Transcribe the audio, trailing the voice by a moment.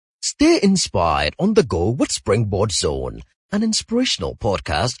Stay inspired on the go with Springboard Zone, an inspirational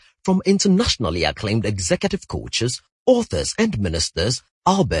podcast from internationally acclaimed executive coaches, authors and ministers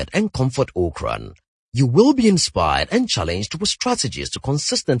Albert and Comfort Okran. You will be inspired and challenged with strategies to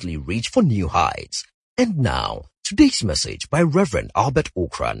consistently reach for new heights. And now, today's message by Reverend Albert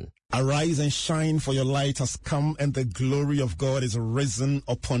Okran. Arise and shine, for your light has come and the glory of God is risen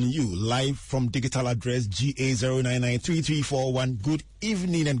upon you. Live from digital address GA0993341. Good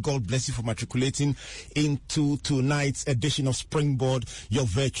evening and God bless you for matriculating into tonight's edition of Springboard, your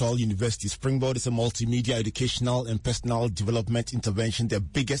virtual university. Springboard is a multimedia educational and personal development intervention, the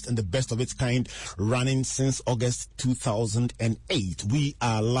biggest and the best of its kind, running since August 2008. We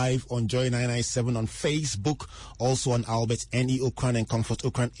are live on Joy 997 on Facebook, also on Albert N.E. Okran and Comfort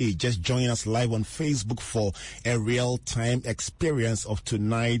Okran A. Just join us live on Facebook for a real-time experience of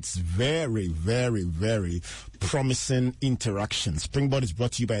tonight's very, very, very promising interaction. Springboard is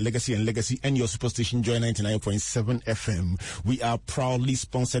brought to you by Legacy and Legacy and your superstation Joy 99.7 FM. We are proudly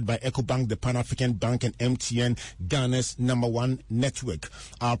sponsored by EcoBank, the Pan-African Bank, and MTN, Ghana's #1 network.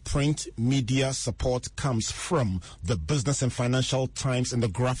 Our print media support comes from the Business and Financial Times and the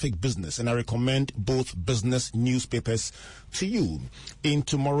Graphic Business, and I recommend both business newspapers to you. In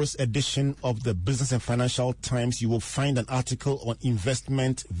tomorrow's edition of the Business and Financial Times, you will find an article on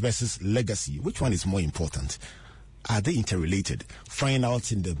investment versus legacy. Which one is more important? Are they interrelated? Find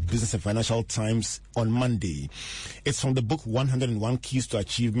out in the Business and Financial Times on Monday. It's from the book 101 Keys to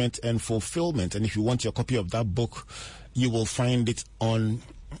Achievement and Fulfillment. And if you want your copy of that book, you will find it on...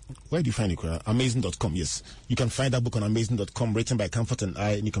 Where do you find it? Amazon.com. Yes, you can find that book on Amazon.com, written by Comfort and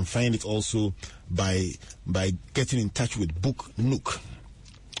I, and you can find it also by getting in touch with Book Nook.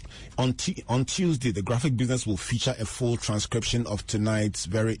 On Tuesday, the Graphic Business will feature a full transcription of tonight's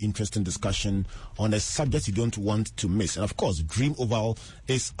very interesting discussion on a subject you don't want to miss. And of course, Dream Oval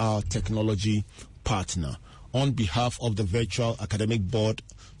is our technology partner. On behalf of the Virtual Academic Board,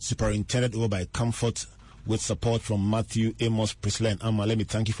 superintended over by Comfort, with support from Matthew, Amos, Priscilla, and Amma, let me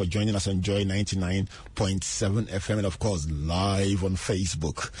thank you for joining us on Joy 99.7 FM and, of course, live on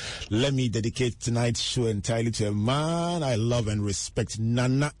Facebook. Let me dedicate tonight's show entirely to a man I love and respect,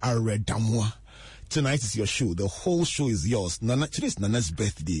 Nana Aredamwa. Tonight is your show. The whole show is yours. Nana, today is Nana's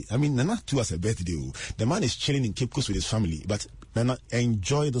birthday. I mean, Nana too has a birthday. The man is chilling in Cape Coast with his family. But, Nana,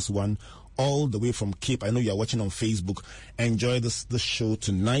 enjoy this one all the way from Cape. I know you are watching on Facebook. Enjoy this show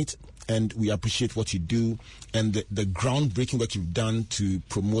tonight. And we appreciate what you do and the groundbreaking work you've done to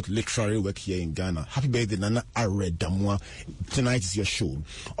promote literary work here in Ghana. Happy birthday, Nana Aredamwa. Tonight is your show.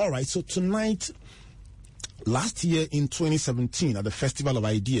 All right, so tonight, last year in 2017, at the Festival of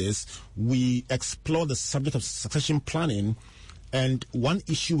Ideas, we explored the subject of succession planning. And one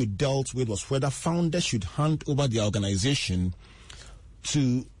issue we dealt with was whether founders should hand over their organization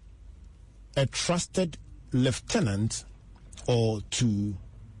to a trusted lieutenant or to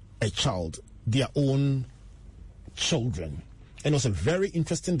a child, their own children. And it was a very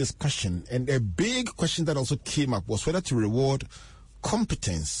interesting discussion. And a big question that also came up was whether to reward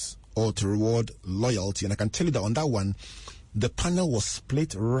competence or to reward loyalty. And I can tell you that on that one, the panel was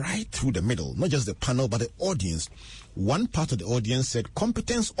split right through the middle. Not just the panel, but the audience. One part of the audience said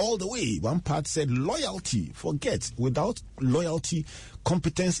competence all the way. One part said loyalty. Forget. Without loyalty,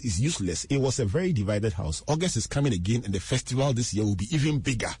 competence is useless. It was a very divided house. August is coming again, and the festival this year will be even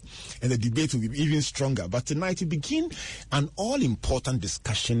bigger, and the debate will be even stronger. But tonight we begin an all-important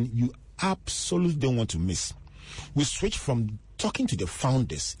discussion you absolutely don't want to miss. We switch from talking to the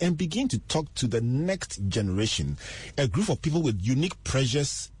founders and begin to talk to the next generation, a group of people with unique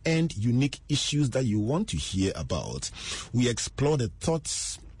pressures and unique issues that you want to hear about. We explore the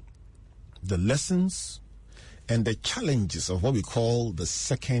thoughts, the lessons, and the challenges of what we call the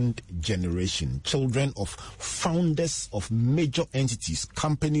second generation, children of founders of major entities,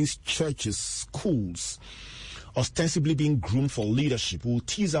 companies, churches, schools, ostensibly being groomed for leadership. We'll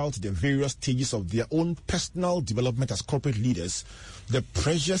tease out the various stages of their own personal development as corporate leaders, the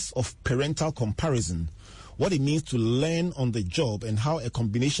pressures of parental comparison, what it means to learn on the job, and how a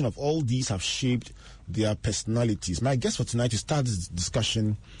combination of all these have shaped their personalities. My guest for tonight to start this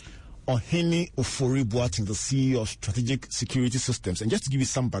discussion, Ohene Ofori Boateng, the CEO of Strategic Security Systems. And just to give you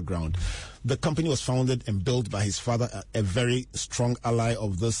some background, the company was founded and built by his father, a very strong ally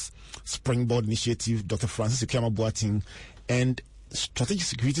of this Springboard initiative, Dr. Francis Ikema Boateng. And Strategic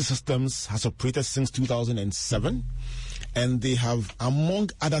Security Systems has operated since 2007. And they have, among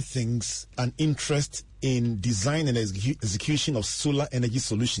other things, an interest in design and execution of solar energy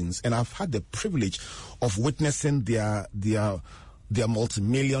solutions. And I've had the privilege of witnessing their their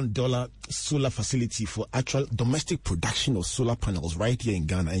multi-million-dollar solar facility for actual domestic production of solar panels right here in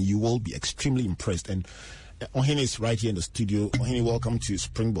Ghana, and you will be extremely impressed. And Ohene is right here in the studio. Ohene, welcome to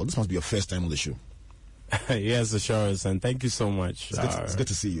Springboard. This must be your first time on the show. Yes, it sure is, and thank you so much. It's good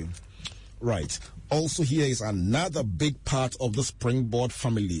to see you. Right. Also, here is another big part of the Springboard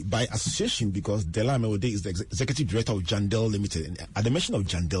family by association, because Dela Amewode is the executive director of Jandel Limited. And at the mention of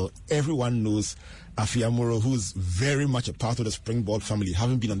Jandel, everyone knows Afiamuro, who's very much a part of the Springboard family,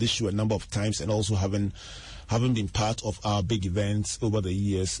 having been on this show a number of times and also having been part of our big events over the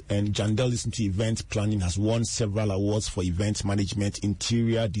years. And Jandel Listen to Event Planning has won several awards for event management,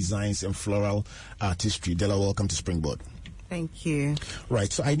 interior designs, and floral artistry. Dela, welcome to Springboard. Thank you.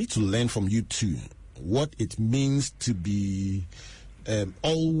 Right, so I need to learn from you too what it means to be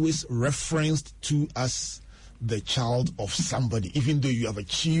always referenced to as the child of somebody, even though you have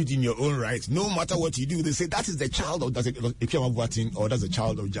achieved in your own right. No matter what you do, they say that is the child of, if you're voting, or that's the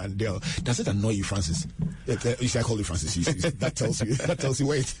child of Jandel. Does it annoy you, Francis? You say I call you Francis. That tells you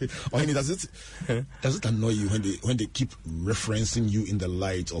wait. Or does it annoy you when they keep referencing you in the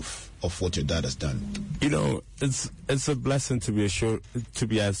light of what your dad has done? You know, it's a blessing to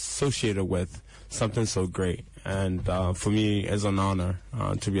be associated with something so great. And for me, it's an honor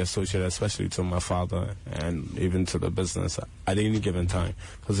to be associated, especially to my father and even to the business at any given time.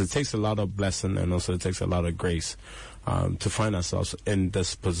 Because it takes a lot of blessing and also it takes a lot of grace to find ourselves in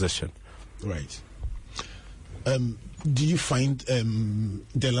this position. Right. Do you find,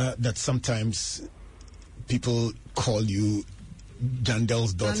 Dela, that sometimes people call you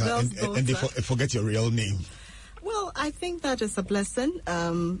Jandel's daughter and they forget your real name? Well, I think that is a blessing.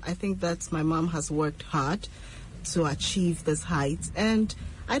 I think that my mom has worked hard to achieve this height, and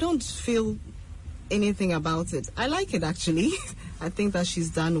I don't feel anything about it. I like it, actually. I think that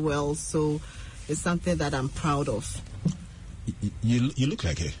she's done well, so it's something that I'm proud of. You look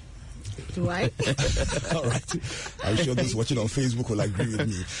like her. Do I? All right. I'm sure those watching on Facebook will agree with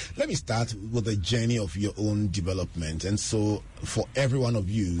me. Let me start with the journey of your own development. And so, for every one of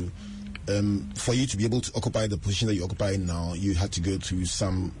you, for you to be able to occupy the position that you occupy now, you had to go through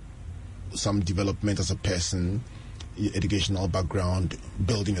some development as a person, your educational background,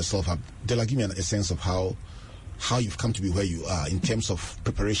 building yourself up. Dela, give me a sense of how you've come to be where you are in terms of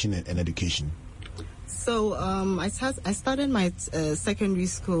preparation and education. So I started my secondary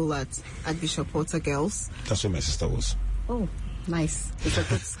school at Bishop Porter Girls. That's where my sister was. Oh, nice. It's a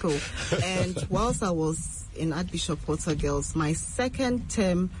good school. And whilst I was in Archbishop Porter Girls, my second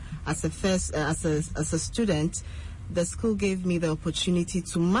term as a student, the school gave me the opportunity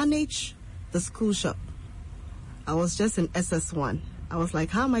to manage the school shop. I was just in SS1. I was like,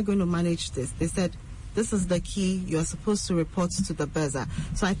 how am I going to manage this? They said, this is the key. You're supposed to report to the Beza.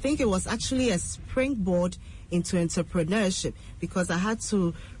 So I think it was actually a springboard into entrepreneurship, because I had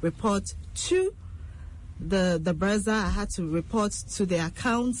to report to the Beza. I had to report to the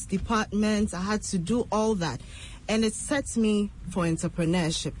accounts department. I had to do all that. And it set me for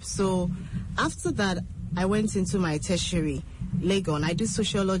entrepreneurship. So after that, I went into my tertiary, Legon. I did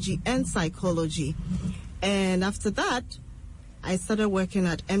sociology and psychology. And after that, I started working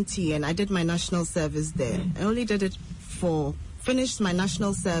at MTN. I did my national service there. I only did it finished my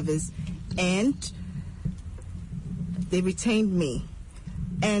national service, and they retained me.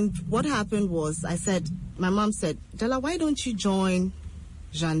 And what happened was, my mom said, Dela, why don't you join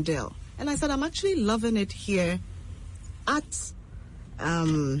Jandel? And I said, I'm actually loving it here at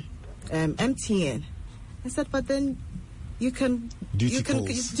MTN. I said, but then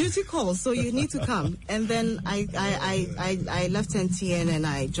duty calls, so you need to come. And then I left MTN and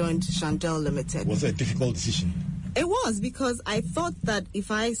I joined Jandel Limited. Was it a difficult decision? It was, because I thought that if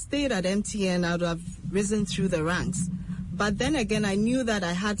I stayed at MTN, I would have risen through the ranks. But then again, I knew that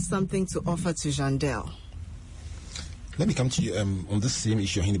I had something to offer to Jandel. Let me come to you on this same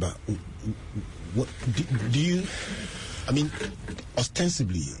issue, Hiniba. What do you? I mean,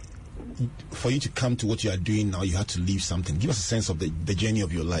 ostensibly, for you to come to what you are doing now, you had to leave something. Give us a sense of the journey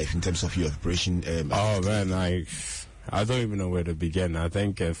of your life in terms of your operation. Man, I don't even know where to begin. I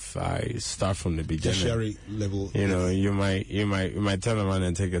think if I start from the beginning, tertiary level, you might turn around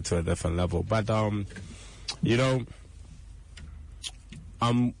and take it to a different level. But I'm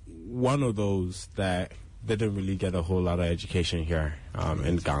one of those that didn't really get a whole lot of education here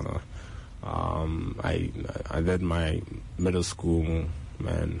in Ghana. I did my middle school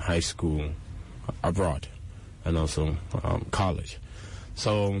and high school abroad, and also college.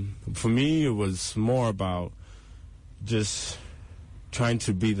 So for me, it was more about just trying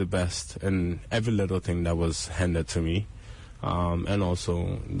to be the best in every little thing that was handed to me. And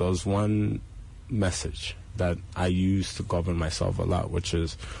also, there was one message that I use to govern myself a lot, which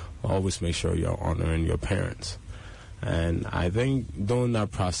is always make sure you're honoring your parents. And I think during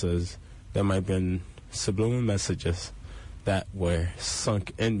that process, there might have been subliminal messages that were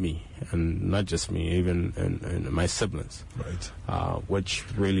sunk in me, and not just me, even in my siblings, right? Which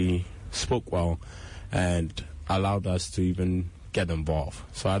really spoke well and allowed us to even get involved.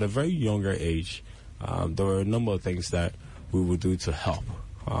 So at a very younger age, there were a number of things that we would do to help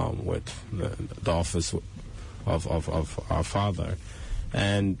with the office of our father.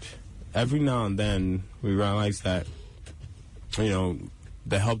 And every now and then we realized that,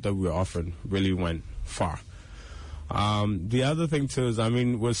 the help that we were offering really went far. The other thing too is,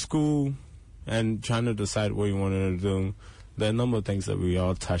 with school and trying to decide what you wanted to do, there are a number of things that we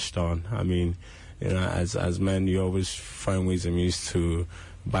all touched on. As men, you always find ways and means to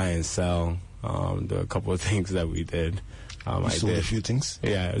buy and sell. There are a couple of things that we did. I sold a few things?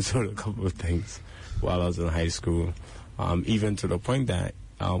 Yeah, I sold a couple of things while I was in high school. Even to the point that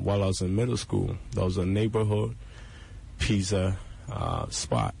while I was in middle school, there was a neighborhood pizza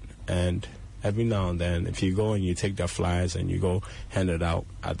spot. And every now and then, if you go and you take their flyers and you go hand it out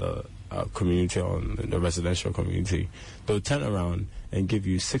at the community or in the residential community, they'll turn around and give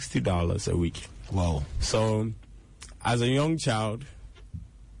you $60 a week. Wow. So, as a young child,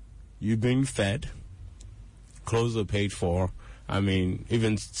 you're being fed, clothes are paid for.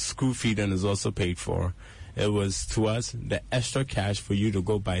 Even school feeding is also paid for. It was, to us, the extra cash for you to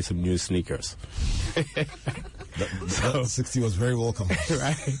go buy some new sneakers. that 60 was very welcome.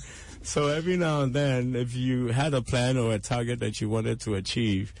 Right? So every now and then, if you had a plan or a target that you wanted to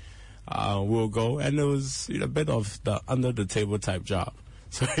achieve, we'll go. And it was a bit of the under-the-table type job.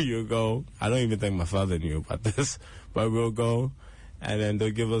 So you go, I don't even think my father knew about this, but we'll go, and then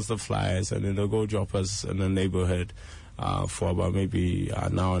they'll give us the flyers, and then they'll go drop us in the neighborhood for about maybe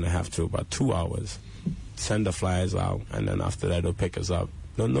an hour and a half to about 2 hours. Send the flyers out, and then after that, they'll pick us up.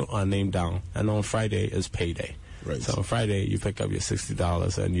 They'll note our name down, and on Friday is payday. Right. So on Friday, you pick up your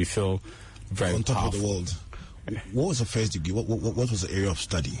 $60, and you feel very on top powerful. of the world. What was the first degree? What was the area of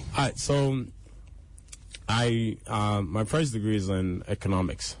study? All right, so my first degree is in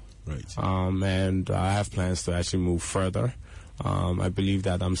economics. Right. And I have plans to actually move further. I believe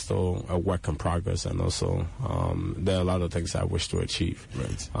that I'm still a work in progress, and also there are a lot of things I wish to achieve.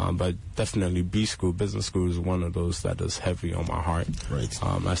 Right. But definitely business school is one of those that is heavy on my heart. Right.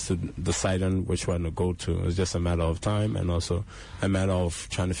 As to deciding which one to go to, it's just a matter of time, and also a matter of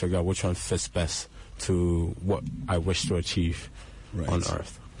trying to figure out which one fits best to what I wish to achieve on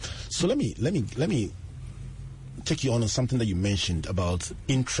earth. So let me take you on something that you mentioned about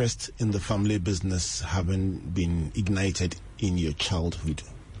interest in the family business having been ignited in your childhood.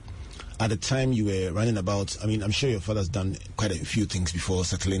 At the time you were running about, I'm sure your father's done quite a few things before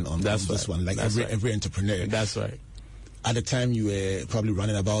settling on this one, like every entrepreneur. That's right. At the time you were probably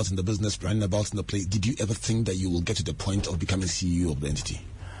running about in the business, running about in the place, did you ever think that you will get to the point of becoming CEO of the entity?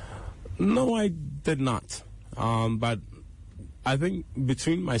 No, I did not. But I think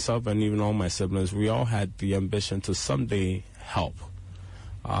between myself and even all my siblings, we all had the ambition to someday help.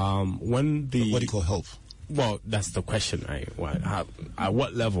 What do you call help? Well, that's the question, right? At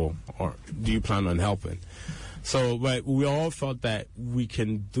what level or do you plan on helping? So, but we all felt that we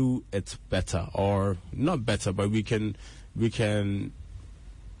can do it better, or not better, but we can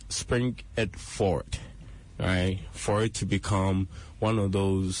spring it forward, right? For it to become one of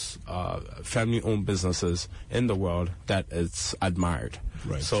those family-owned businesses in the world that is admired.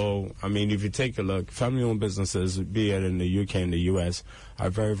 Right. So, if you take a look, family-owned businesses, be it in the UK and the US,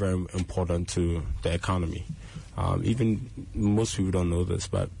 are very, very important to the economy. Even most people don't know this,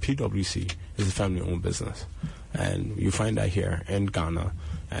 but PwC is a family-owned business. And you find that here in Ghana.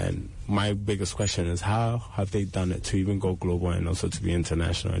 And my biggest question is, how have they done it to even go global and also to be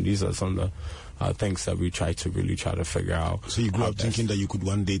international? And these are some of the things that we try to figure out. So you grew up thinking that you could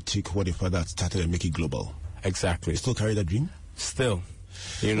one day take what your father had started and make it global? Exactly. You still carry that dream? Still.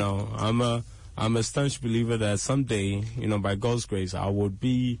 I'm a staunch believer that someday, by God's grace, I would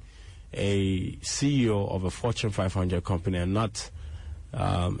be a CEO of a Fortune 500 company, and not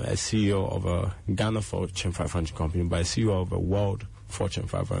a CEO of a Ghana Fortune 500 company, but a CEO of a world Fortune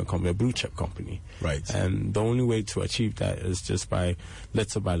 500 company, a blue chip company. Right. And the only way to achieve that is just by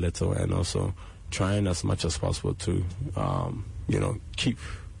little, and also trying as much as possible to, keep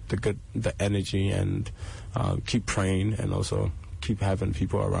the energy, and keep praying, and also keep having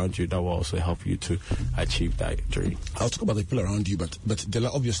people around you that will also help you to achieve that dream. I'll talk about the people around you, but Dela,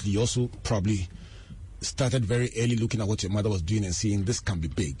 obviously you also probably started very early looking at what your mother was doing and seeing this can be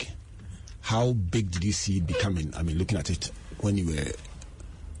big. How big did you see it becoming? Looking at it when you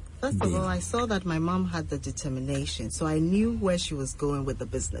were First of all, I saw that my mom had the determination, so I knew where she was going with the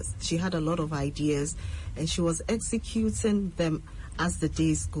business. She had a lot of ideas, and she was executing them as the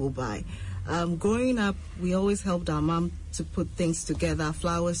days go by. Growing up, we always helped our mom to put things together,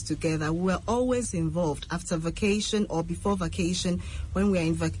 flowers together. We were always involved. After vacation or before vacation, when we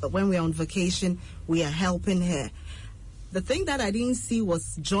are on vacation, we are helping her. The thing that I didn't see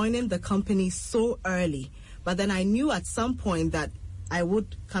was joining the company so early. But then I knew at some point that I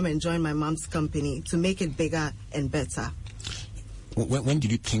would come and join my mom's company to make it bigger and better. When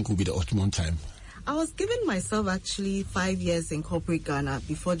did you think would be the optimum time? I was giving myself actually 5 years in corporate Ghana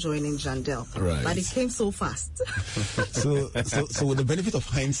before joining Jandel. Right. But it came so fast. So with the benefit of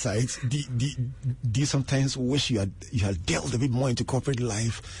hindsight, do you sometimes wish you had delved a bit more into corporate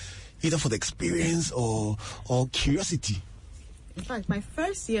life, either for the experience or curiosity? In fact, my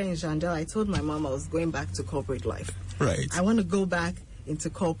first year in Jandel, I told my mom I was going back to corporate life. Right. I want to go back into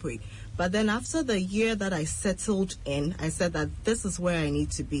corporate. But then after the year that I settled in, I said that this is where I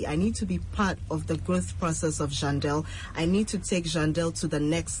need to be. I need to be part of the growth process of Jandel. I need to take Jandel to the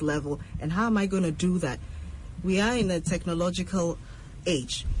next level. And how am I going to do that? We are in a technological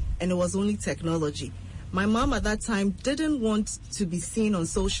age, and it was only technology. My mom at that time didn't want to be seen on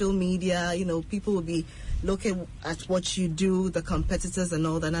social media. You know, people would be looking at what you do, the competitors and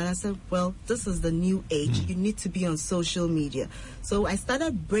all that. And I said, well, this is the new age. You need to be on social media. So I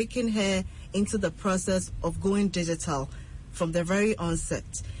started breaking her into the process of going digital from the very onset.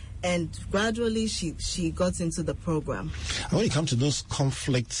 And gradually she got into the program. And when it comes to those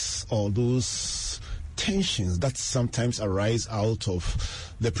conflicts or those tensions that sometimes arise out of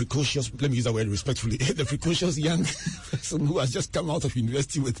the precocious, let me use that word respectfully, the precocious young person who has just come out of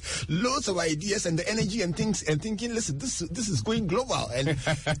university with loads of ideas and the energy and things and thinking, listen, this is going global. And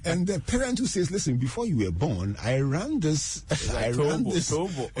and the parent who says, listen, before you were born, I ran this.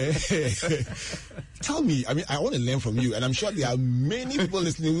 Tell me, I mean, I want to learn from you, and I'm sure there are many people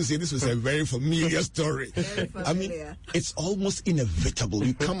listening who say this was a very familiar story. Very familiar. I mean, it's almost inevitable.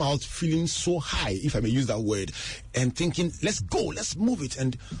 You come out feeling so high, if I may use that word, and thinking, let's go, let's move it.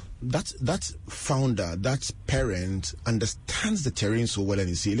 And that founder, that parent understands the terrain so well, and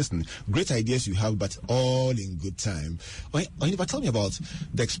you say, listen, great ideas you have, but all in good time. But tell me about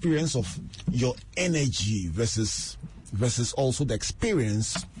the experience of your energy versus also the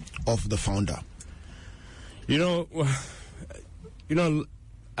experience of the founder. You know,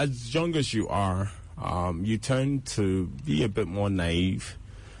 as young as you are, you tend to be a bit more naive,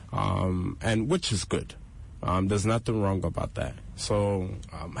 and which is good. There's nothing wrong about that. So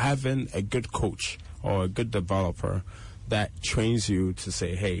having a good coach or a good developer that trains you to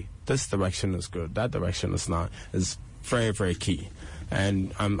say, hey, this direction is good, that direction is not, is very, very key.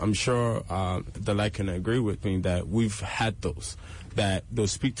 And I'm sure that can agree with me that we've had those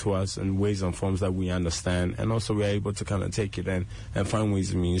speak to us in ways and forms that we understand, and also we're able to kind of take it in and find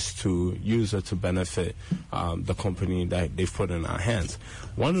ways and means to use it to benefit the company that they've put in our hands.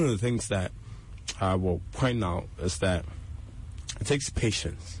 One of the things that I will point out is that it takes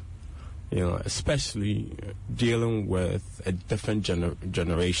patience, you know, especially dealing with a different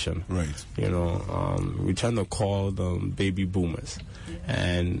generation. Right. You know, we tend to call them baby boomers.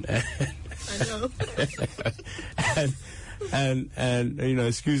 And I know. and you know,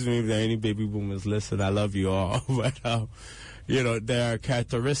 excuse me if there are any baby boomers listening, I love you all, but you know, there are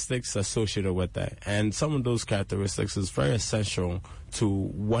characteristics associated with that, and some of those characteristics is very essential to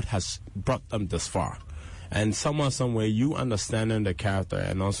what has brought them this far. And somewhere, you understanding the character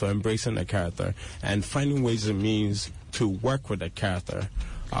and also embracing the character and finding ways and means to work with the character.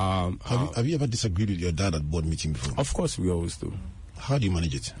 Have you ever disagreed with your dad at board meeting before? Of course, we always do. How do you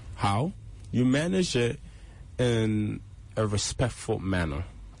manage it? How? You manage it in a respectful manner.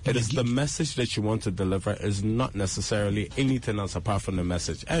 It is the message that you want to deliver, is not necessarily anything else apart from the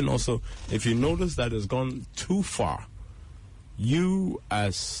message. And also, if you notice that it's gone too far, you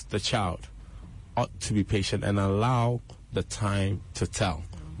as the child ought to be patient and allow the time to tell.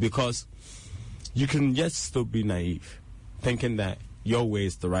 Because you can yet still be naive, thinking that your way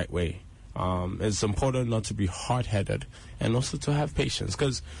is the right way. It's important not to be hard-headed and also to have patience,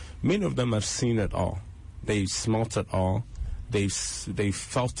 because many of them have seen it all. They've smelt it all. They've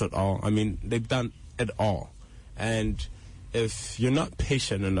felt it all. I mean, they've done it all. And if you're not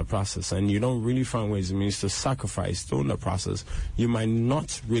patient in the process and you don't really find ways and means to sacrifice during the process, you might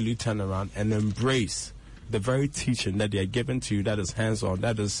not really turn around and embrace the very teaching that they are given to you that is hands-on,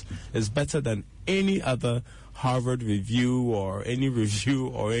 that is better than any other Harvard review or any review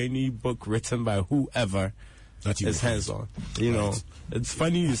or any book written by whoever is hands-on. You know, it's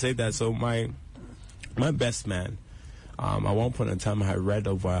funny you say that. So my best man, At one point in time, I had read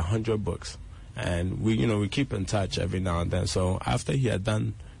over 100 books. And we keep in touch every now and then. So after he had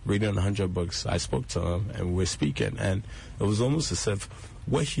done reading 100 books, I spoke to him and we were speaking. And it was almost as if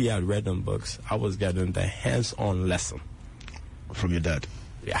what he had read in books, I was getting the hands-on lesson. From your dad?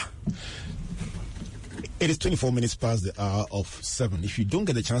 Yeah. It is 24 minutes past the hour of 7. If you don't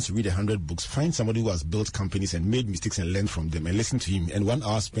get a chance to read 100 books, find somebody who has built companies and made mistakes and learned from them and listen to him. And 1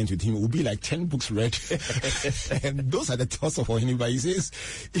 hour spent with him will be like 10 books read. And those are the thoughts of him. But he says,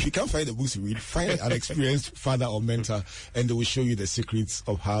 if you can't find the books to read, find an experienced father or mentor, and they will show you the secrets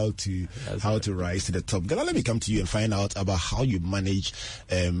of how to rise to the top. Then let me come to you and find out about how you manage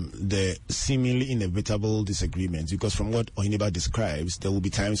the seemingly inevitable disagreements. Because from what Ohiniba describes, there will be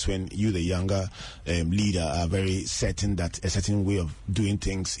times when you, the younger leader, are very certain that a certain way of doing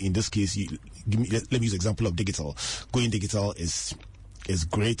things, in this case, let me use the example of digital. Going digital is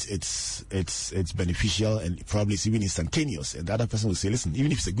great, it's beneficial, and probably it's even instantaneous. And the other person will say, listen,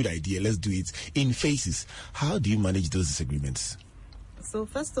 even if it's a good idea, let's do it in phases. How do you manage those disagreements? So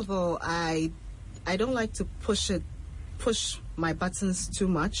first of all, I don't like to push my buttons too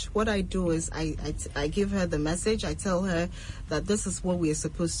much. What I do is I give her the message. I tell her that this is what we are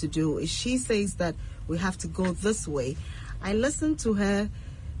supposed to do. If she says that we have to go this way, I listen to her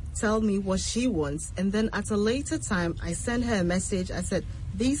tell me what she wants, and then at a later time I send her a message. I said,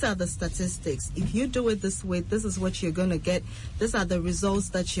 these are the statistics. If you do it this way, this is what you're going to get. These are the results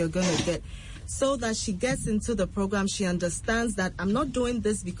that you're going to get. So that she gets into the program, she understands that I'm not doing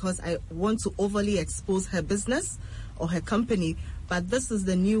this because I want to overly expose her business or her company, but this is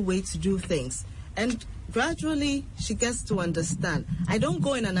the new way to do things. And gradually she gets to understand. I don't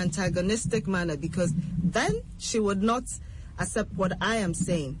go in an antagonistic manner, because then she would not accept what I am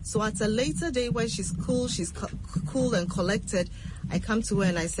saying. So at a later day when she's cool and collected, I come to her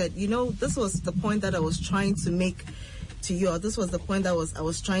and I said, this was the point that I was trying to make to you, or this was the point that I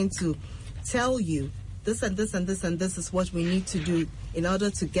was trying to tell you. This and this and this and this is what we need to do in order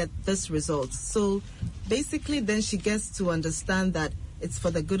to get this result. So basically then she gets to understand that it's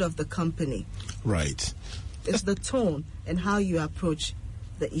for the good of the company. Right. It's the tone and how you approach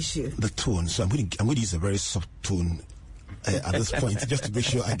the issue. The tone. So I'm going to use a very soft tone at this point, just to make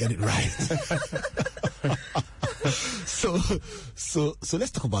sure I get it right. So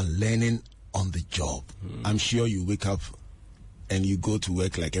let's talk about learning on the job. I'm sure you wake up and you go to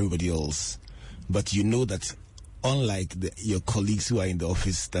work like everybody else, but you know that unlike your colleagues who are in the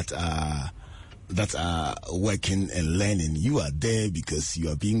office that are working and learning, you are there because you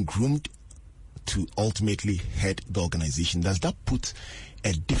are being groomed to ultimately head the organization. Does that put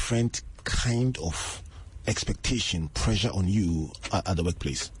a different kind of expectation, pressure on you at the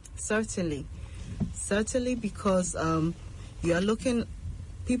workplace? Certainly, because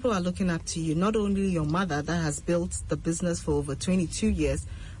people are looking up to you. Not only your mother that has built the business for over 22 years,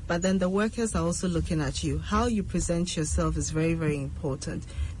 but then the workers are also looking at you. How you present yourself is very, very important,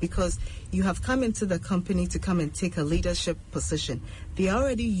 because you have come into the company to come and take a leadership position. They are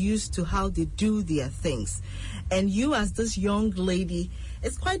already used to how they do their things. And you, as this young lady,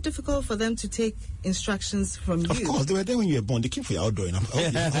 it's quite difficult for them to take instructions from you. Of course, they were there when you were born. They came for your outdoor. In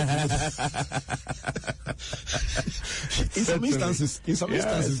some instances,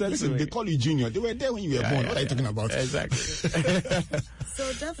 listen, they call you junior. They were there when you were born. What are you talking about? Exactly.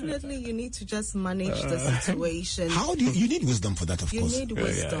 So definitely you need to just manage the situation. How do you need wisdom for that, of course. You need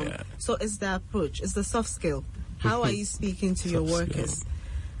wisdom. Yeah. So it's the approach. It's the soft skill. How are you speaking to your workers?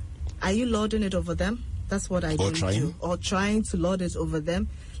 Are you lording it over them? That's what I do. Or trying to lord it over them.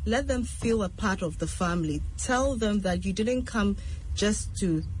 Let them feel a part of the family. Tell them that you didn't come just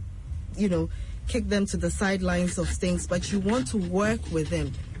to, kick them to the sidelines of things, but you want to work with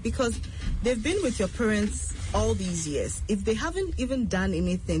them, because they've been with your parents all these years. If they haven't even done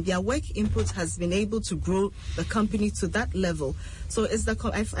anything, their work input has been able to grow the company to that level. So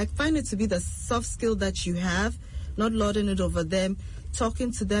I find it to be the soft skill that you have, not lording it over them,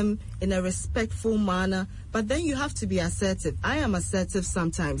 talking to them in a respectful manner, but then you have to be assertive. I am assertive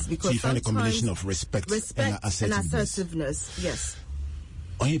sometimes, because so you find a combination of respect and assertiveness. Yes.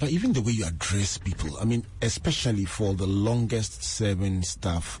 But even the way you address people, I mean, especially for the longest serving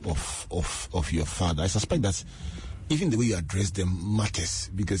staff of your father, I suspect that even the way you address them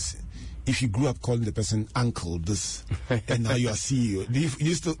matters, because if you grew up calling the person uncle this, and now you are CEO, do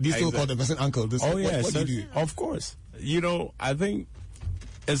you still call the person uncle this? Oh, yeah. What do you do? Of course. I think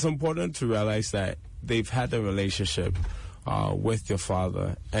it's important to realize that they've had a relationship with your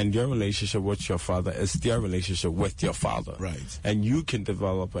father, and your relationship with your father is their relationship with your father. Right. And you can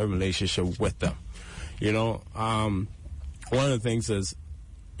develop a relationship with them. One of the things is,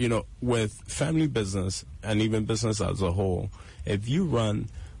 with family business and even business as a whole, if you run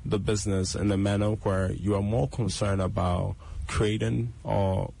the business in a manner where you are more concerned about creating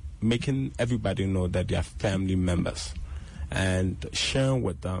or making everybody know that they are family members and sharing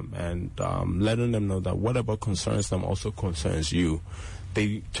with them and letting them know that whatever concerns them also concerns you,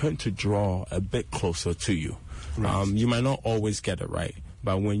 they tend to draw a bit closer to you. Right. You might not always get it right,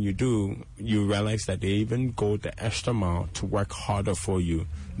 but when you do, you realize that they even go the extra mile to work harder for you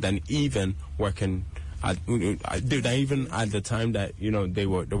than even working even at the time that they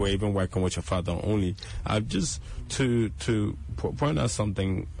were even working with your father only. Just to point out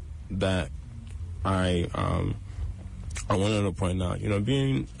something that I wanted to point out.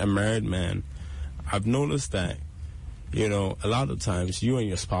 Being a married man, I've noticed that a lot of times you and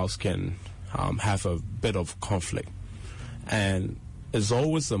your spouse can have a bit of conflict, and it's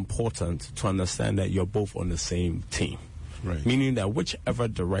always important to understand that you're both on the same team. Right. Meaning that whichever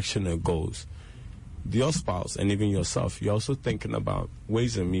direction it goes, your spouse and even yourself, you're also thinking about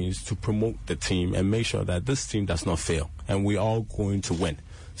ways and means to promote the team and make sure that this team does not fail and we're all going to win.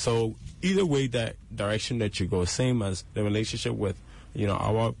 So either way, that direction that you go, same as the relationship with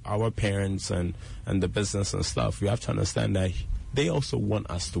our parents and the business and stuff, you have to understand that they also want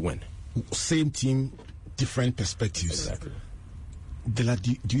us to win. Same team, different perspectives. Exactly. Dela,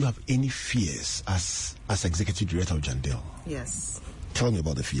 do you have any fears as executive director of Jandel? Yes. Tell me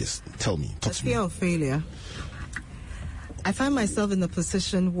about the fears. Tell me. Talk to me. Fear of failure. I find myself in a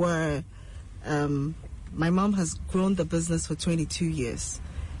position where my mom has grown the business for 22 years.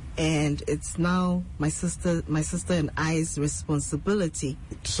 And it's now my sister and I's responsibility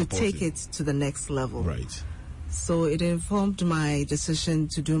to take it to the next level. Right. So it informed my decision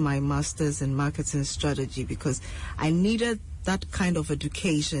to do my master's in marketing strategy because I needed that kind of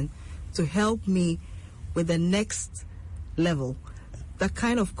education to help me with the next level. That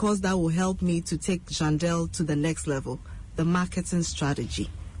kind of course that will help me to take Jandel to the next level, the marketing strategy.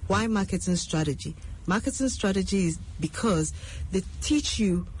 Why marketing strategy? Marketing strategy is because they teach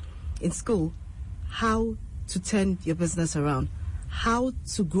you in school how to turn your business around, how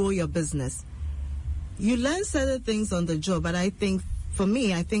to grow your business. You learn certain things on the job, but I think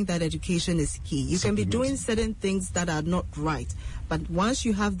that education is key. You can be doing certain things that are not right, but once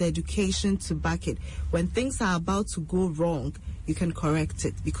you have the education to back it, when things are about to go wrong, you can correct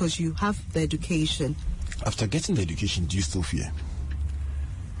it because you have the education. After getting the education, do you still fear?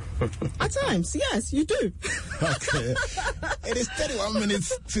 At times, yes, you do. Okay. It is 31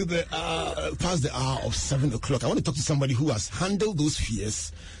 minutes to the past the hour of 7 o'clock. I want to talk to somebody who has handled those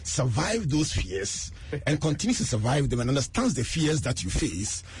fears, survived those fears, and continues to survive them and understands the fears that you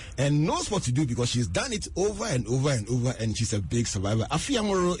face and knows what to do because she's done it over and over and over, and she's a big survivor. Afia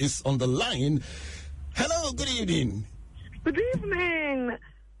Moro is on the line. Hello, good evening. Good evening.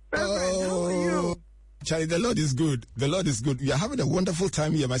 Reverend, how are you? Charlie, the Lord is good. The Lord is good. We are having a wonderful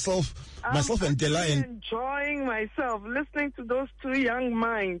time here. Myself and Dela. I'm enjoying myself, listening to those two young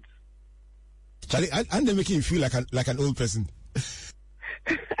minds. Charlie, aren't they making you feel like an old person?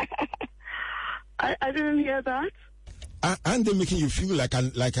 I didn't hear that. Aren't they making you feel like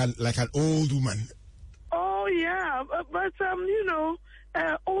an old woman? Oh yeah, but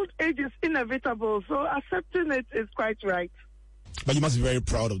old age is inevitable, so accepting it is quite right. But you must be very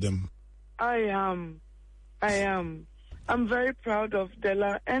proud of them. I am. I'm very proud of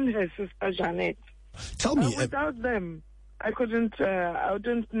Dela and her sister Janet. Tell me, without them, I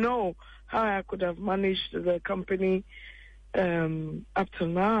wouldn't know how I could have managed the company up to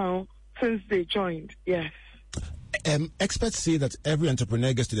now since they joined. Yes. Experts say that every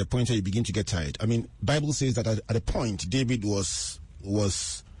entrepreneur gets to the point where you begin to get tired. I mean, Bible says that at a point David was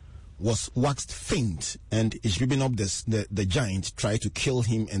waxed faint, and Ishbi-Benob, the giant, tried to kill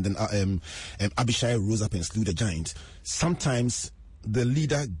him, and then Abishai rose up and slew the giant. Sometimes the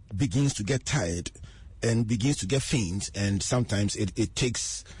leader begins to get tired and begins to get faint, and sometimes it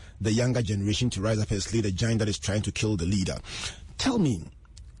takes the younger generation to rise up and slay the giant that is trying to kill the leader. Tell me,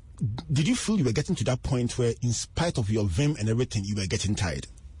 did you feel you were getting to that point where, in spite of your vim and everything, you were getting tired?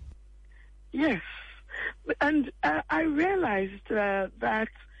 Yes. And I realized that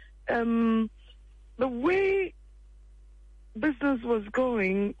the way business was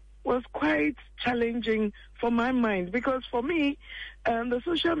going was quite challenging for my mind, because for me, the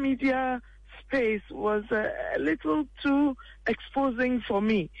social media space was a little too exposing for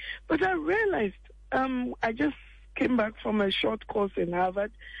me. But I realized, I just came back from a short course in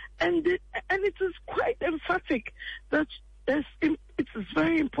Harvard, and it is quite emphatic that it is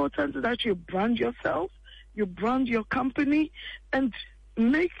very important that you brand yourself, you brand your company, and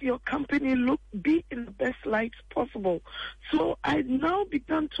make your company be in the best light possible. So I now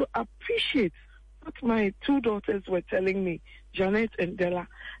began to appreciate what my two daughters were telling me, Janet and Della.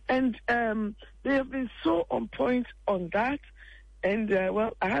 And they have been so on point on that. And,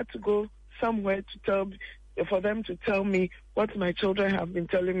 I had to go somewhere for them to tell me what my children have been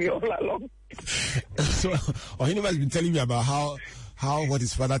telling me all along. So, Ohiniba has been telling me about how what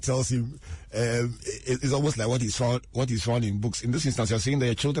his father tells him is almost like what he's found in books. In this instance, you're saying that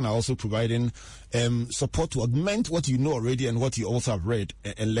your children are also providing support to augment what you know already and what you also have read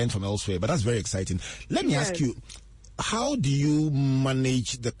and learned from elsewhere. But that's very exciting. Let me ask you, how do you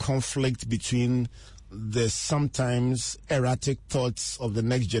manage the conflict between the sometimes erratic thoughts of the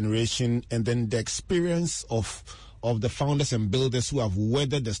next generation and then the experience of the founders and builders who have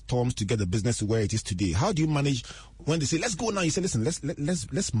weathered the storms to get the business to where it is today? How do you manage when they say, let's go now? You say, listen,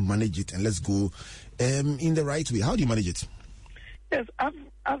 let's manage it and let's go in the right way. How do you manage it? Yes,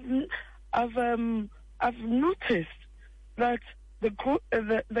 I've noticed that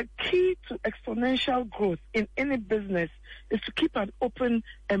the key to exponential growth in any business is to keep an open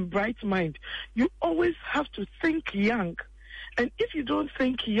and bright mind. You always have to think young. And if you don't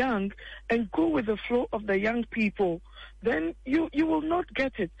think young and go with the flow of the young people, then you will not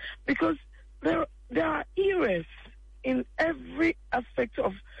get it. Because there are eras in every aspect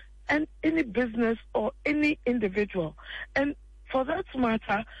of any business or any individual. And for that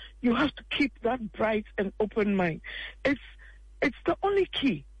matter, you have to keep that bright and open mind. It's the only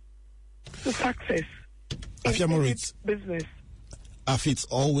key to success in any business. Afi, it's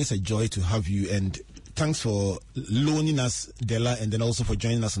always a joy to have you, and thanks for loaning us Della and then also for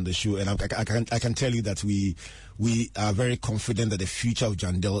joining us on the show. And I can tell you that we are very confident that the future of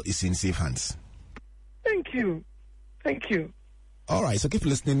Jandel is in safe hands. Thank you. All right, so keep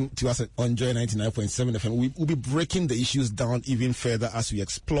listening to us on Joy 99.7 FM. We'll be breaking the issues down even further as we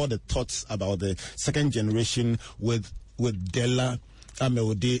explore the thoughts about the second generation with Della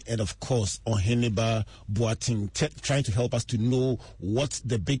Ameode and of course Ohiniba Boateng, trying to help us to know what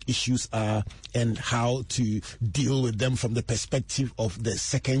the big issues are and how to deal with them from the perspective of the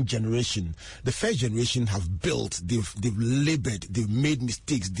second generation. The first generation have built, they've labored, they've made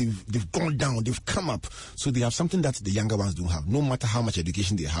mistakes, they've gone down, they've come up, so they have something that the younger ones don't have, no matter how much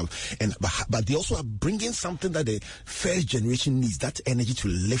education they have. And but they also are bringing something that the first generation needs, that energy to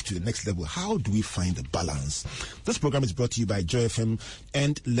lift to the next level. How do we find the balance? This program is brought to you by Joy FM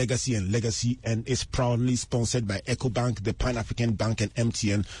and Legacy, and is proudly sponsored by EcoBank, the Pan-African Bank, and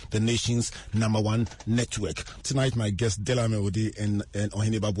MTN, the nation's #1 network. Tonight, my guests Della Ameode and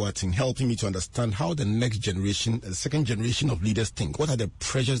Ohiniba Boateng, helping me to understand how the next generation, the second generation of leaders think. What are the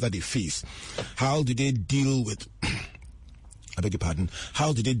pressures that they face? How do they deal with I beg your pardon,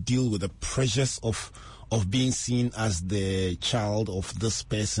 how do they deal with the pressures of being seen as the child of this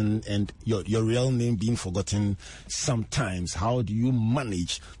person and your real name being forgotten sometimes? How do you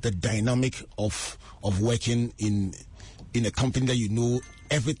manage the dynamic of working in a company that you know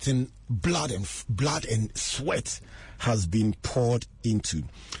everything, blood and sweat has been poured into?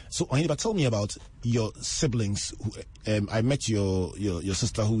 So, Ohiniba, tell me about your siblings. I met your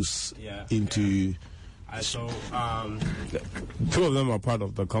sister who's into... So, two of them are part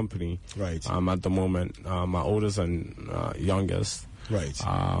of the company, right? At the moment, my oldest and youngest, right?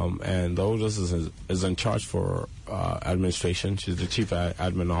 And the oldest is in charge for administration. She's the chief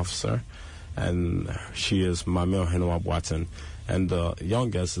admin officer, and she is Mame Ohiniba Boateng. And the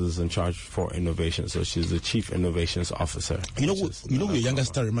youngest is in charge for innovation, so she's the chief innovations officer. You know who your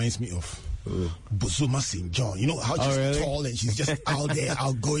youngest reminds me of? Buzuma St. John. You know how she's tall and she's just out there,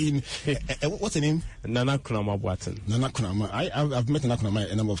 outgoing. What's her name? Nana Kunama Boateng. Nana Kunama. I've met Nana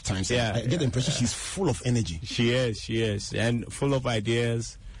Kunama a number of times. Yeah, I get the impression she's full of energy. She is, and full of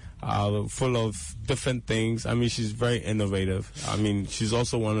ideas. Full of different things. I mean, she's very innovative. I mean, she's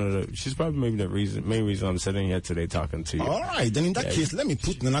also she's probably maybe the main reason I'm sitting here today talking to you. All right, then in that case, let me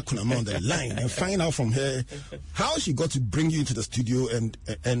put Nana Kunama on the line and find out from her how she got to bring you into the studio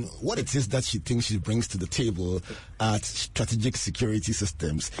and what it is that she thinks she brings to the table at Strategic Security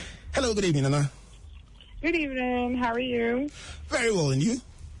Systems. Hello, good evening, Nana. Good evening. How are you? Very well, and you?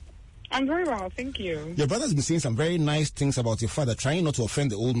 I'm very well, thank you. Your brother's been saying some very nice things about your father, trying not to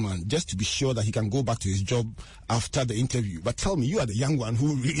offend the old man, just to be sure that he can go back to his job after the interview. But tell me, you are the young one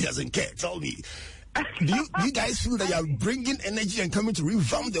who really doesn't care. Tell me, do you guys feel that you are bringing energy and coming to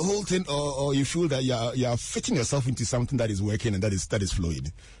revamp the whole thing, or you feel that you are fitting yourself into something that is working and that is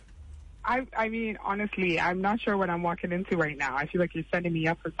flowing? I mean, honestly, I'm not sure what I'm walking into right now. I feel like you're setting me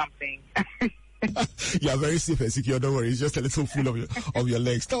up for something. You are very safe and secure. Don't worry. It's just a little full of your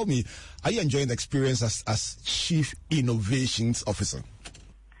legs. Tell me, are you enjoying the experience as Chief Innovations Officer?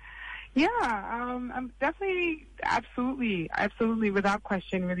 Yeah, I'm definitely, absolutely, without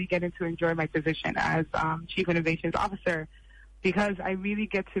question, really getting to enjoy my position as Chief Innovations Officer, because I really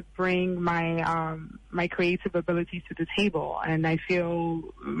get to bring my my creative abilities to the table, and I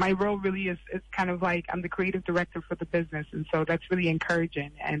feel my role really is kind of like I'm the creative director for the business, and so that's really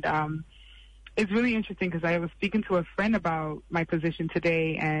encouraging. And it's really interesting because I was speaking to a friend about my position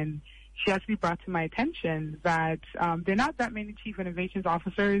today, and she actually brought to my attention that there are not that many Chief Innovations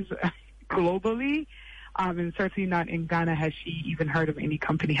Officers globally, and certainly not in Ghana has she even heard of any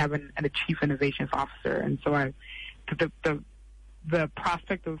company having a Chief Innovations Officer. And so the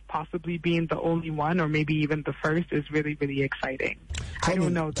prospect of possibly being the only one or maybe even the first is really, really exciting. I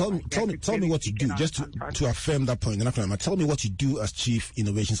don't know. Tell me what you do, just to affirm that point. Tell me what you do as Chief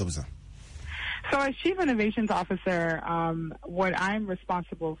Innovations Officer. So as Chief Innovations Officer, what I'm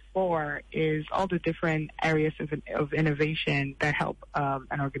responsible for is all the different areas of innovation that help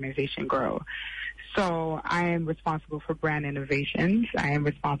an organization grow. So I am responsible for brand innovations. I am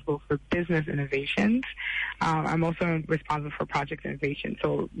responsible for business innovations. I'm also responsible for project innovation.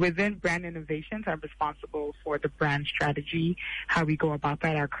 So within brand innovations, I'm responsible for the brand strategy, how we go about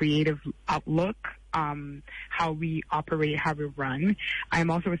that, our creative outlook, how we operate, how we run. I'm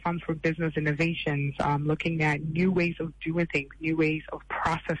also responsible for business innovations, looking at new ways of doing things, new ways of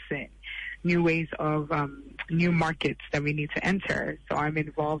processing, new ways of new markets that we need to enter. So I'm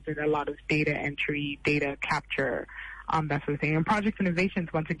involved in a lot of data entry, data capture, that sort of thing. And project innovations,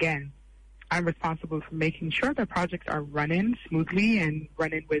 once again, I'm responsible for making sure that projects are running smoothly and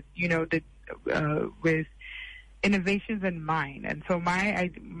running with, with innovations in mind. And so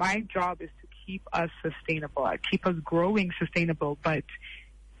my job is to keep us sustainable, keep us growing sustainable, but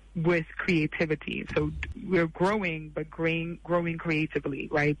with creativity. So we're growing, but growing creatively,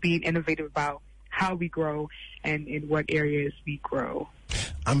 right? Being innovative about how we grow and in what areas we grow.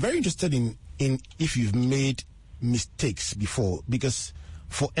 I'm very interested in if you've made mistakes before, because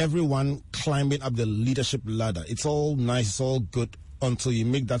for everyone climbing up the leadership ladder, it's all nice, it's all good until you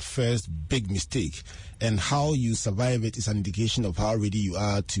make that first big mistake. And how you survive it is an indication of how ready you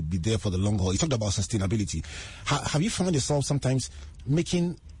are to be there for the long haul. You talked about sustainability. Have you found yourself sometimes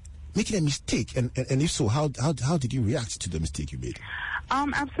making a mistake? And if so, how did you react to the mistake you made?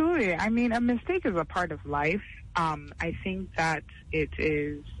 Absolutely. I mean, a mistake is a part of life. I think that it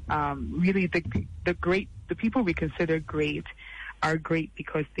is really the people we consider great are great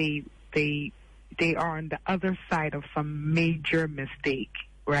because they are on the other side of some major mistake,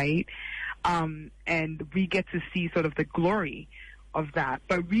 right? And we get to see sort of the glory of that.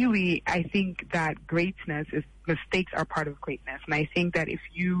 But really, I think that mistakes are part of greatness. And I think that if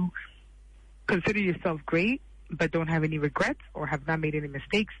you consider yourself great but don't have any regrets or have not made any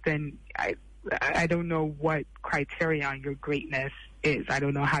mistakes, then I don't know what criteria on your greatness is. I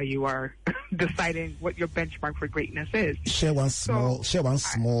don't know how you are deciding what your benchmark for greatness is. Share one small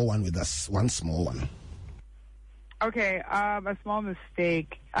one with us. One small one. Okay, a small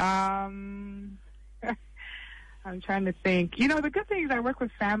mistake. I'm trying to think. The good thing is I work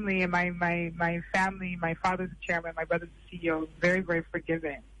with family, and my family, my father's the chairman, my brother's the CEO, very, very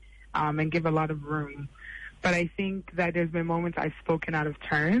forgiving, and give a lot of room. But I think that there's been moments I've spoken out of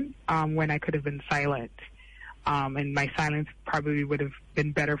turn when I could have been silent. And my silence probably would have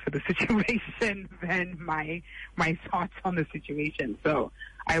been better for the situation than my thoughts on the situation. So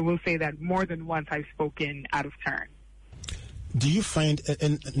I will say that more than once I've spoken out of turn. Do you find,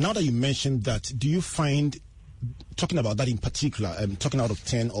 and now that you mentioned that, do you find, talking about that in particular, talking out of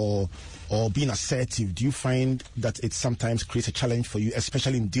 10 or being assertive, do you find that it sometimes creates a challenge for you,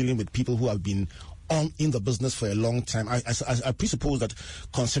 especially in dealing with people who have been in the business for a long time? I presuppose that,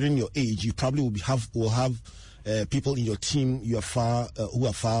 considering your age, you probably will have people in your team who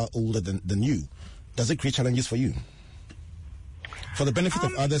are far older than you. Does it create challenges for you, for the benefit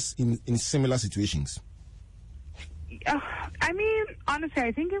of others in similar situations? I mean, honestly,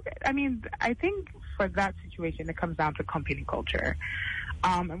 I think for that situation, it comes down to company culture.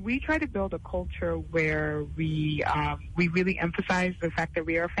 And we try to build a culture where we really emphasize the fact that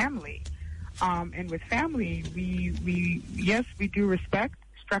we are a family. And with family, we do respect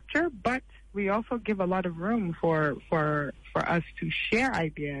structure, but we also give a lot of room for us to share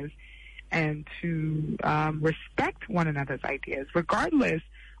ideas and to respect one another's ideas, regardless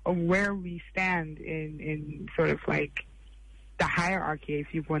of where we stand in sort of like the hierarchy,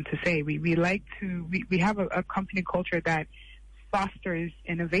 if you want to say. We have a company culture that fosters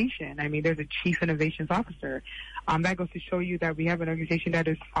innovation. I mean, there's a Chief Innovations Officer. That goes to show you that we have an organization that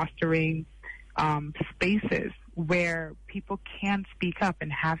is fostering spaces where people can speak up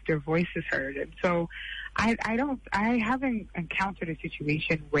and have their voices heard. And so I haven't encountered a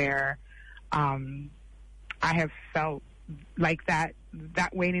situation where I have felt like that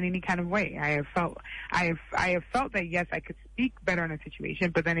way in any kind of way. I have felt that, yes, I could speak better in a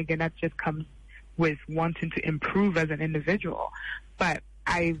situation, but then again, that just comes with wanting to improve as an individual. But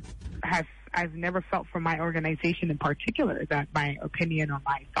I've never felt from my organization in particular that my opinion or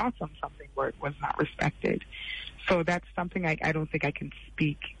my thoughts on something was not respected. So that's something I don't think I can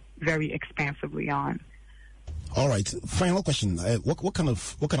speak very expansively on. All right. Final question. What kind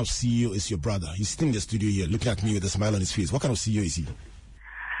of CEO is your brother? He's sitting in the studio here, looking at me with a smile on his face. What kind of CEO is he?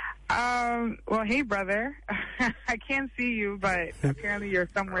 Well, hey, brother. I can't see you, but apparently you're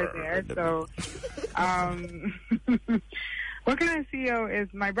somewhere there. So, what kind of CEO is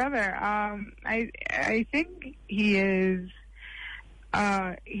my brother? I think he is.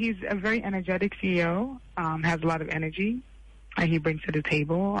 He's a very energetic CEO. Has a lot of energy. He brings to the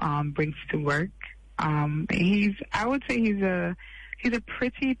table. Brings to work. I would say he's a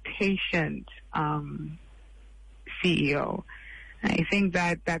pretty patient CEO. I think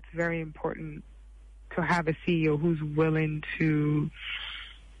that's very important to have a CEO who's willing to,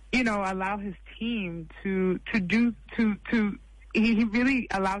 allow his team he really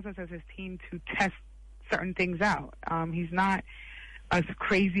allows us as his team to test certain things out. He's not a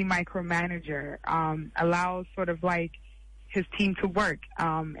crazy micromanager, allows sort of like his team to work,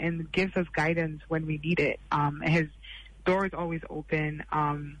 and gives us guidance when we need it. His door is always open.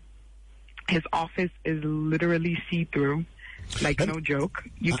 His office is literally see-through. Like, no joke.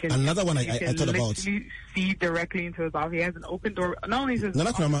 You can another one I thought about. See directly into his office. He has an open door. Not only his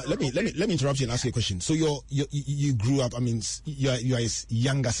Nana, let me interrupt you and ask you a question. So you grew up. I mean, you are his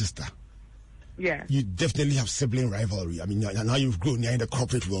younger sister. Yeah. You definitely have sibling rivalry. I mean, now you've grown. You're in the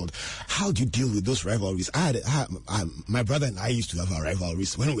corporate world. How do you deal with those rivalries? My brother and I used to have our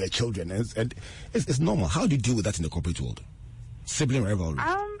rivalries when we were children, and it's normal. How do you deal with that in the corporate world? Sibling rivalry.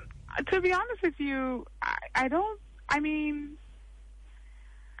 To be honest with you, I don't. I mean,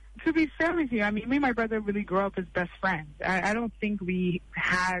 to be fair with you, I mean, me and my brother really grew up as best friends. I don't think we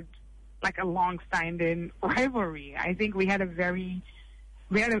had like a long-standing rivalry. I think we had a very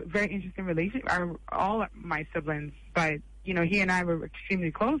interesting relationship. All my siblings, but he and I were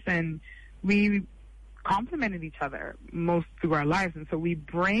extremely close, and we complemented each other most through our lives, and so we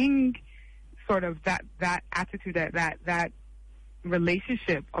bring sort of that attitude, that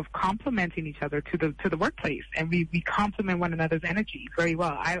relationship of complementing each other to the workplace, and we complement one another's energy very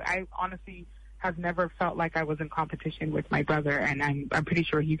well. I honestly have never felt like I was in competition with my brother, and I'm pretty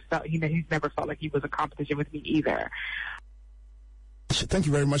sure he's never felt like he was in competition with me either. Thank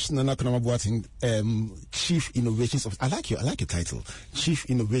you very much, Nana Konama Boateng, Chief Innovations Officer. I like your title, Chief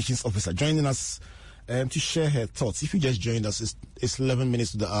Innovations Officer, joining us to share her thoughts. If you just joined us, it's 11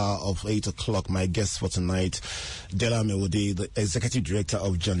 minutes to the hour of 8 o'clock. My guest for tonight, Della Mewode, the Executive Director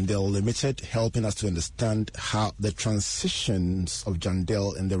of Jandel Limited, helping us to understand how the transitions of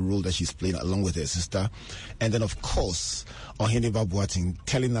Jandel and the role that she's playing along with her sister. And then, of course, Oheniba Boateng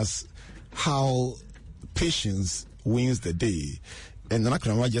telling us how patience wins the day. And Nana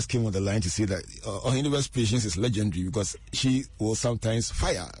Konama just came on the line to say that Oheniba's patience is legendary because she will sometimes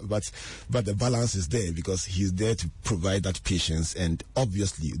fire, but the balance is there because he's there to provide that patience. And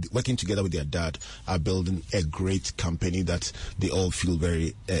obviously, working together with their dad are building a great company that they all feel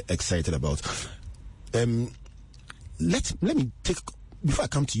very excited about. Let me take. Before I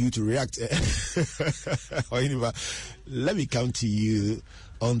come to you to react, Oheniba, let me come to you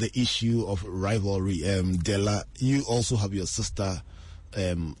on the issue of rivalry. Della, you also have your sister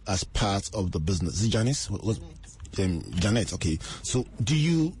as part of the business. Is it Janice? Janet. Okay. So do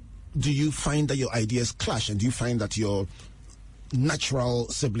you find that your ideas clash, and do you find that your natural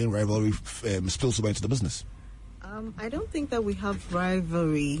sibling rivalry spills over into the business? I don't think that we have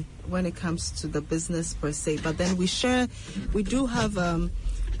rivalry when it comes to the business per se, but then we do have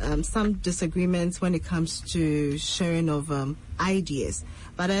some disagreements when it comes to sharing of ideas.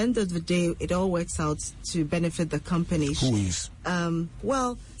 But at the end of the day, it all works out to benefit the company. Who is?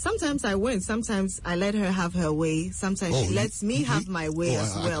 Well, sometimes I win. Sometimes I let her have her way. Sometimes she lets me have my way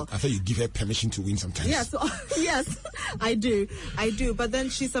as well. I thought you give her permission to win sometimes. Yes, yes, I do. But then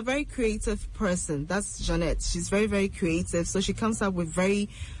she's a very creative person. That's Jeanette. She's very, very creative. So she comes up with very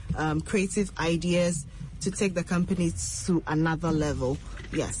creative ideas to take the company to another level.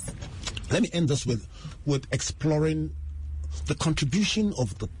 Yes. Let me end this with exploring the contribution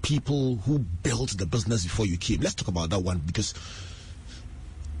of the people who built the business before you came. Let's talk about that one, because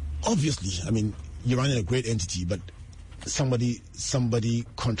obviously, I mean, you're running a great entity, but somebody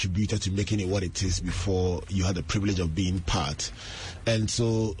contributed to making it what it is before you had the privilege of being part. And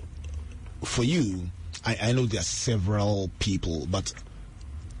so for you, I know there are several people, but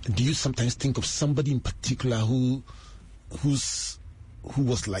do you sometimes think of somebody in particular who was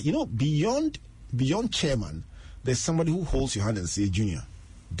like, beyond chairman, there's somebody who holds your hand and says, Junior,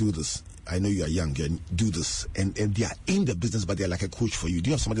 do this. I know you are young, do this. And they are in the business, but they're like a coach for you. Do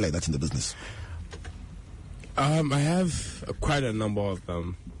you have somebody like that in the business? I have quite a number of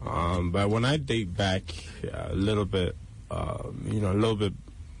them. But when I date back a little bit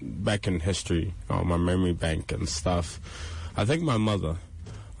back in history, my memory bank and stuff, I think my mother,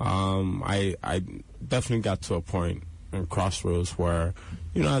 I definitely got to a point in crossroads where,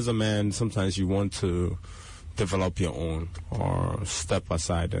 as a man, sometimes you want to develop your own or step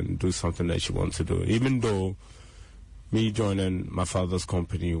aside and do something that you want to do. Even though me joining my father's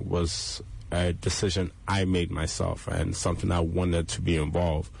company was a decision I made myself and something I wanted to be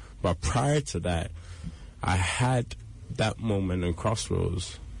involved. But prior to that, I had that moment in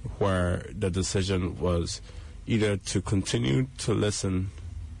crossroads where the decision was either to continue to listen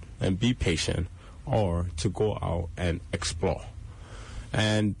and be patient or to go out and explore.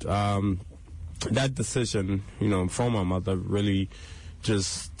 And that decision, from my mother really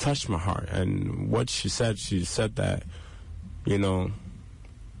just touched my heart. And what she said that,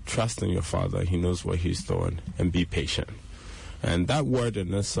 trust in your father. He knows what he's doing, and be patient. And that word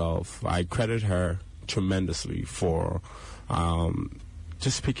in itself, I credit her tremendously for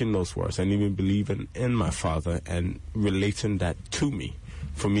just speaking those words and even believing in my father and relating that to me.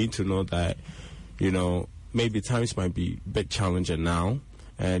 For me to know that, maybe times might be a bit challenging now,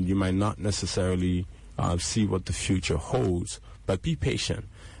 and you might not necessarily see what the future holds, but be patient.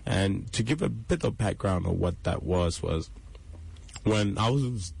 And to give a bit of background on what that was when I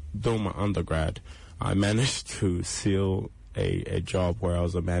was doing my undergrad, I managed to seal a job where I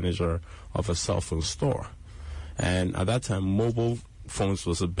was a manager of a cell phone store. And at that time, mobile phones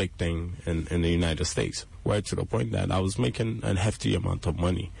was a big thing in the United States, where to the point that I was making a hefty amount of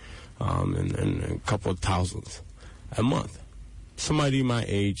money, in a couple of thousands a month. Somebody my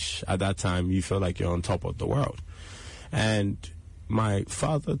age at that time, you feel like you're on top of the world. And my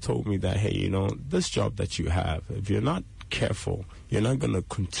father told me that, hey, this job that you have, if you're not careful, you're not going to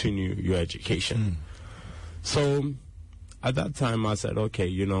continue your education. So at that time, I said, okay,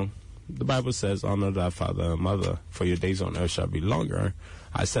 the Bible says, honor thy father and mother, for your days on earth shall be longer.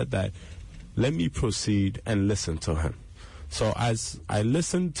 I said that, let me proceed and listen to him. So as I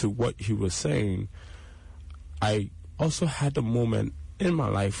listened to what he was saying, I also had a moment in my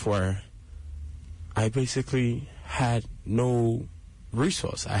life where I basically had no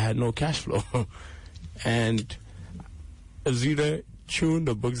resource. I had no cash flow. And it's either chewing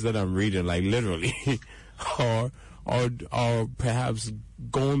the books that I'm reading, like literally, or perhaps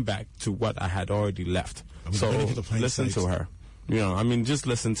going back to what I had already left. So listen to her. Just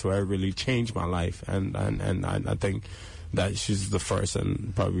listen to her really changed my life. And I think that she's the first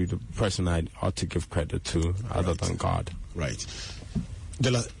and probably the person I ought to give credit to other than God. Right.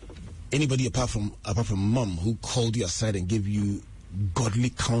 Dela, anybody apart from mom who called you aside and gave you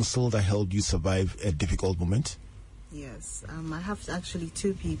godly counsel that helped you survive a difficult moment? Yes. I have actually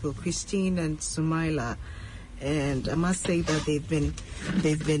two people, Christine and Sumaila. And I must say that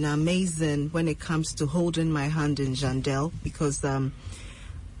they've been amazing when it comes to holding my hand in Jandel, because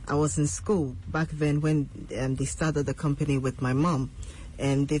I was in school back then when they started the company with my mom,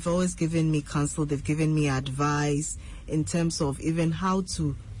 and they've always given me counsel. They've given me advice in terms of even how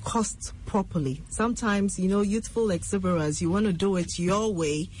to cost properly. Sometimes, youthful exuberance, you want to do it your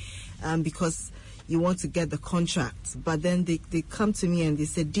way because you want to get the contract, but then they come to me and they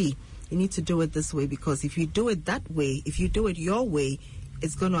say, D, you need to do it this way, because if you do it that way, if you do it your way,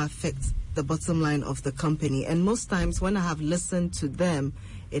 it's going to affect the bottom line of the company. And most times when I have listened to them,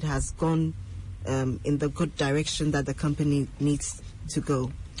 it has gone in the good direction that the company needs to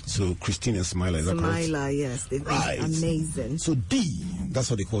go. So Christine and Sumaila, is that correct? Sumaila, yes. They've been amazing. So D, that's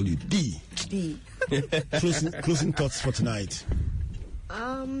what they call you, D. D. Closing thoughts for tonight.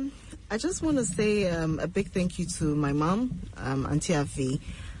 I just want to say a big thank you to my mom, Auntie Avi,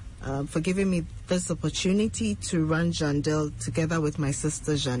 for giving me this opportunity to run Jandel together with my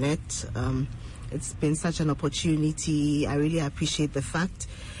sister Jeanette. It's been such an opportunity. I really appreciate the fact.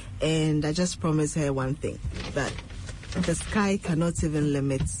 And I just promise her one thing, that the sky cannot even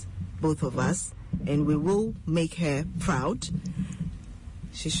limit both of us, and we will make her proud.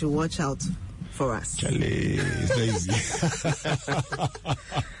 She should watch out for us. Charlie, it's not easy.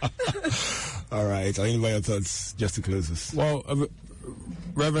 All right. I'll invite your thoughts just to close this. Well,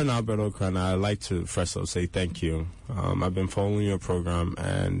 Reverend Albert Okran, I'd like to first of all say thank you. I've been following your program,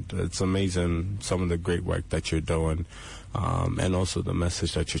 and it's amazing some of the great work that you're doing, and also the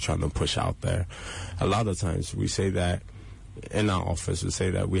message that you're trying to push out there. A lot of times we say that in our office, we say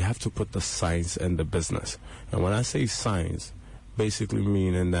that we have to put the science in the business. And when I say science, basically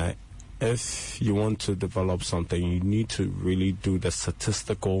meaning that if you want to develop something, you need to really do the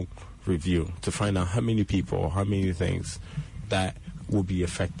statistical review to find out how many people or how many things that will be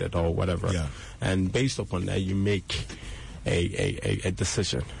affected or whatever. Yeah. And based upon that, you make a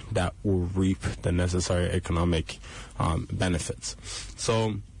decision that will reap the necessary economic benefits.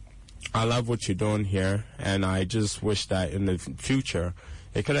 So I love what you're doing here, and I just wish that in the future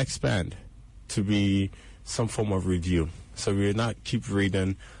it could expand to be some form of review. So we will not keep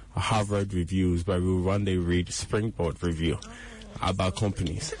reading Harvard reviews, but we will one day read Springboard review about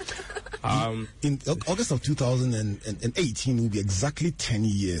companies. In August of 2018 will be exactly 10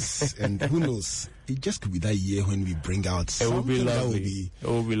 years, and who knows, it just could be that year when we bring out something will be lovely. That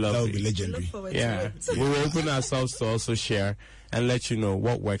will be legendary. Yeah, we will open ourselves to also share and let you know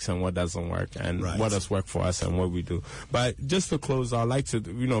what works and what doesn't work, and what does work for us and what we do. But just to close, I'd like to,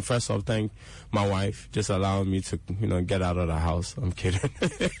 first off, thank my wife just allowing me to, get out of the house. I'm kidding.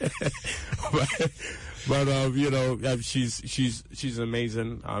 But she's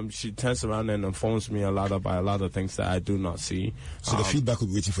amazing. She turns around and informs me about a lot of things that I do not see. So the feedback will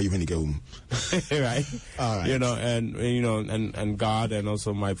be waiting for you when you get home. Right. All right. And God, and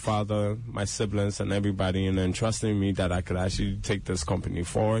also my father, my siblings, and everybody, and trusting me that I could actually take this company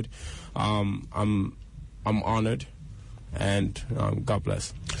forward. I'm honored, and God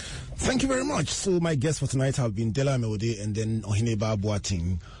bless. Thank you very much. So my guests for tonight have been Dela Mewode and then Ohineba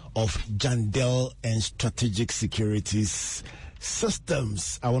Boateng of Jandel and Strategic Securities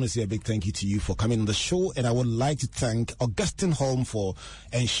Systems. I want to say a big thank you to you for coming on the show, and I would like to thank Augustine Holm for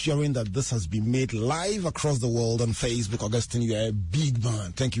ensuring that this has been made live across the world on Facebook. Augustine, you are a big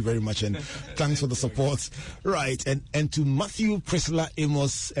man. Thank you very much, and thanks for the support. Right, and to Matthew, Priscilla,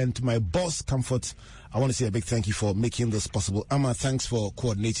 Amos, and to my boss, Comfort, I want to say a big thank you for making this possible. Amma, thanks for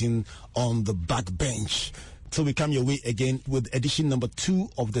coordinating on the back bench. Till we come your way again with edition number 2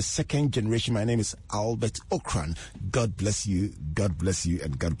 of the second generation. My name is Albert Okran. God bless you, and God bless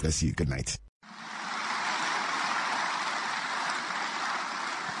you. Good night.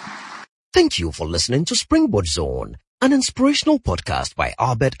 Thank you for listening to Springboard Zone, an inspirational podcast by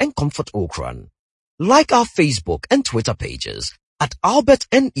Albert and Comfort Okran. Like our Facebook and Twitter pages at Albert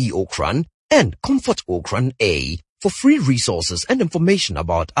N.E. Okran and Comfort Okran A for free resources and information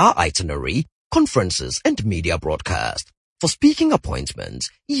about our itinerary, conferences, and media broadcast. For speaking appointments,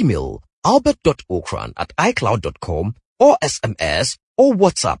 email albert.okran@icloud.com or SMS or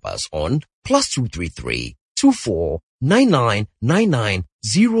WhatsApp us on +233 24 99 99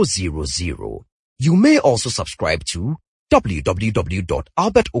 000. You may also subscribe to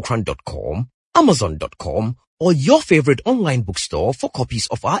www.albertokran.com, amazon.com, or your favorite online bookstore for copies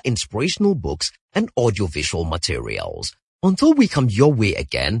of our inspirational books and audiovisual materials. Until we come your way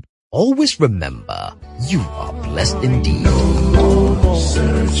again, always remember, you are blessed indeed.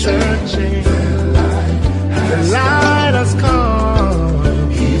 Searching, the light has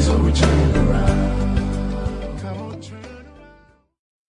come. He's a return around.